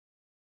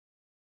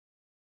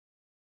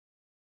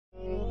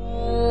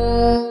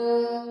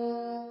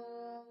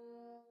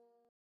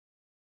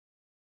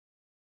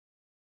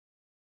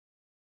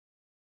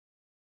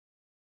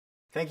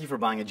Thank you for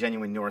buying a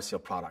genuine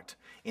Norriseal product.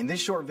 In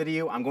this short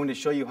video, I'm going to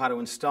show you how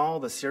to install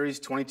the Series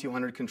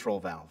 2200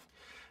 control valve.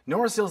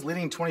 Norriseal's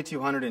leading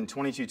 2200 and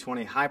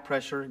 2220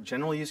 high-pressure,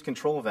 general-use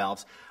control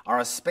valves are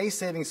a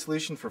space-saving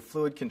solution for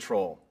fluid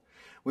control.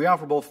 We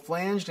offer both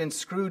flanged and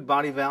screwed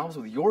body valves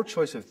with your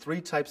choice of 3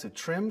 types of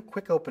trim,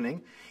 quick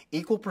opening,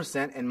 equal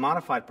percent, and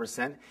modified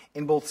percent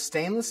in both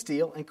stainless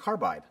steel and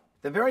carbide.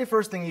 The very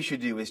first thing you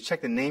should do is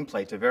check the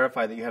nameplate to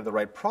verify that you have the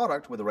right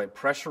product with the right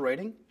pressure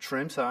rating,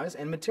 trim size,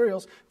 and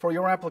materials for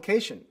your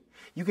application.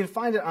 You can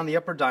find it on the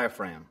upper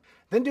diaphragm.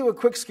 Then do a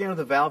quick scan of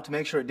the valve to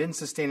make sure it didn't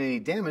sustain any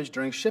damage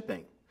during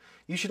shipping.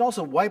 You should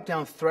also wipe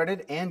down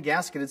threaded and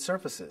gasketed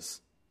surfaces.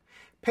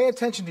 Pay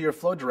attention to your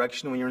flow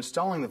direction when you're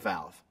installing the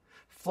valve.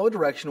 Flow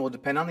direction will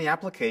depend on the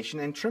application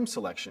and trim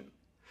selection.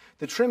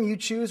 The trim you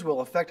choose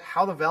will affect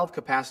how the valve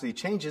capacity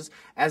changes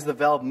as the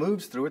valve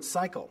moves through its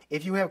cycle.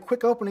 If you have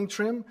quick opening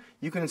trim,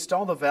 you can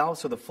install the valve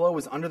so the flow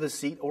is under the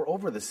seat or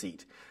over the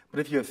seat. But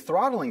if you have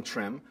throttling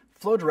trim,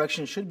 flow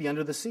direction should be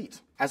under the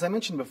seat. As I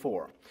mentioned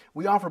before,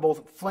 we offer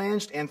both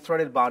flanged and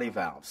threaded body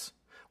valves.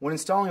 When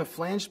installing a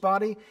flanged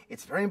body,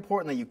 it's very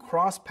important that you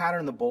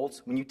cross-pattern the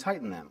bolts when you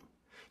tighten them.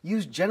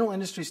 Use general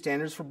industry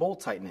standards for bolt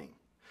tightening.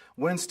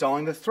 When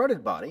installing the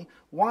threaded body,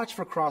 watch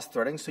for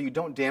cross-threading so you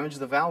don't damage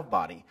the valve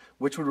body,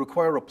 which would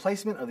require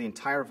replacement of the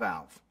entire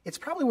valve. It's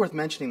probably worth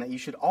mentioning that you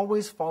should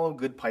always follow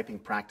good piping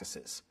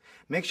practices.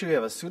 Make sure you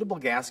have a suitable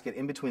gasket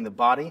in between the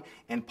body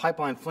and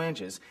pipeline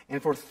flanges, and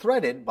for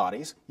threaded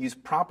bodies, use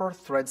proper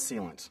thread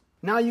sealant.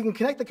 Now you can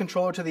connect the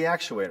controller to the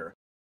actuator.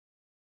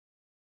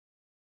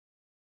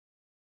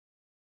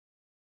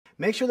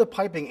 Make sure the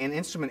piping and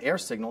instrument air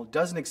signal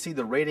doesn't exceed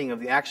the rating of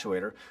the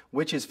actuator,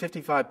 which is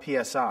 55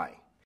 psi.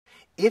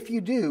 If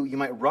you do, you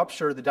might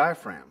rupture the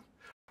diaphragm.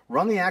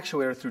 Run the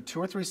actuator through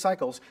 2 or 3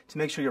 cycles to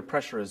make sure your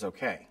pressure is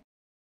okay.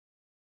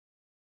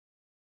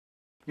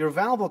 Your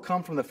valve will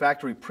come from the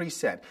factory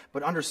preset,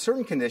 but under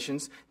certain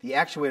conditions, the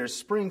actuator's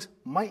springs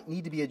might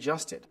need to be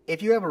adjusted.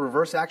 If you have a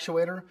reverse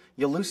actuator,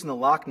 you'll loosen the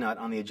lock nut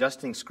on the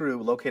adjusting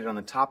screw located on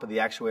the top of the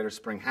actuator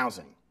spring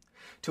housing.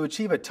 To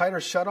achieve a tighter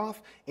shutoff,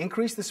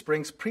 increase the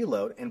spring's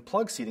preload and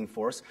plug seating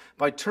force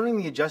by turning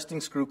the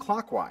adjusting screw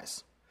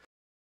clockwise.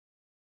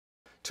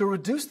 To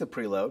reduce the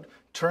preload,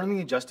 turn the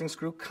adjusting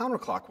screw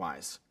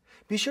counterclockwise.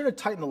 Be sure to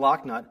tighten the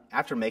lock nut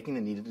after making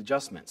the needed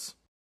adjustments.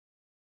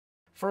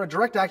 For a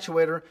direct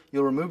actuator,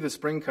 you'll remove the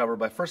spring cover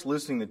by first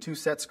loosening the 2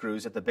 set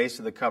screws at the base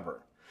of the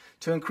cover.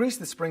 To increase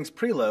the spring's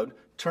preload,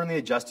 turn the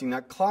adjusting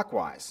nut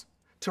clockwise.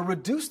 To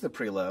reduce the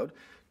preload,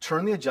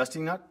 turn the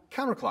adjusting nut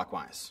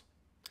counterclockwise.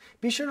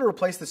 Be sure to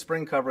replace the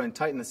spring cover and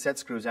tighten the set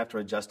screws after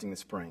adjusting the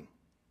spring.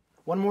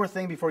 One more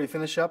thing before you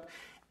finish up.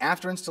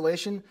 After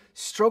installation,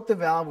 stroke the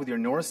valve with your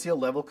Norriseal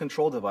level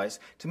control device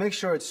to make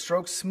sure it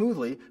strokes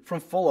smoothly from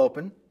full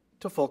open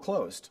to full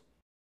closed.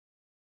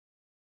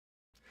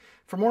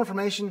 For more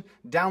information,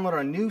 download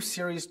our new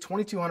Series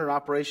 2200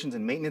 operations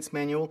and maintenance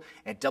manual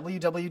at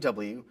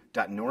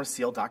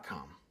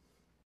www.norriseal.com.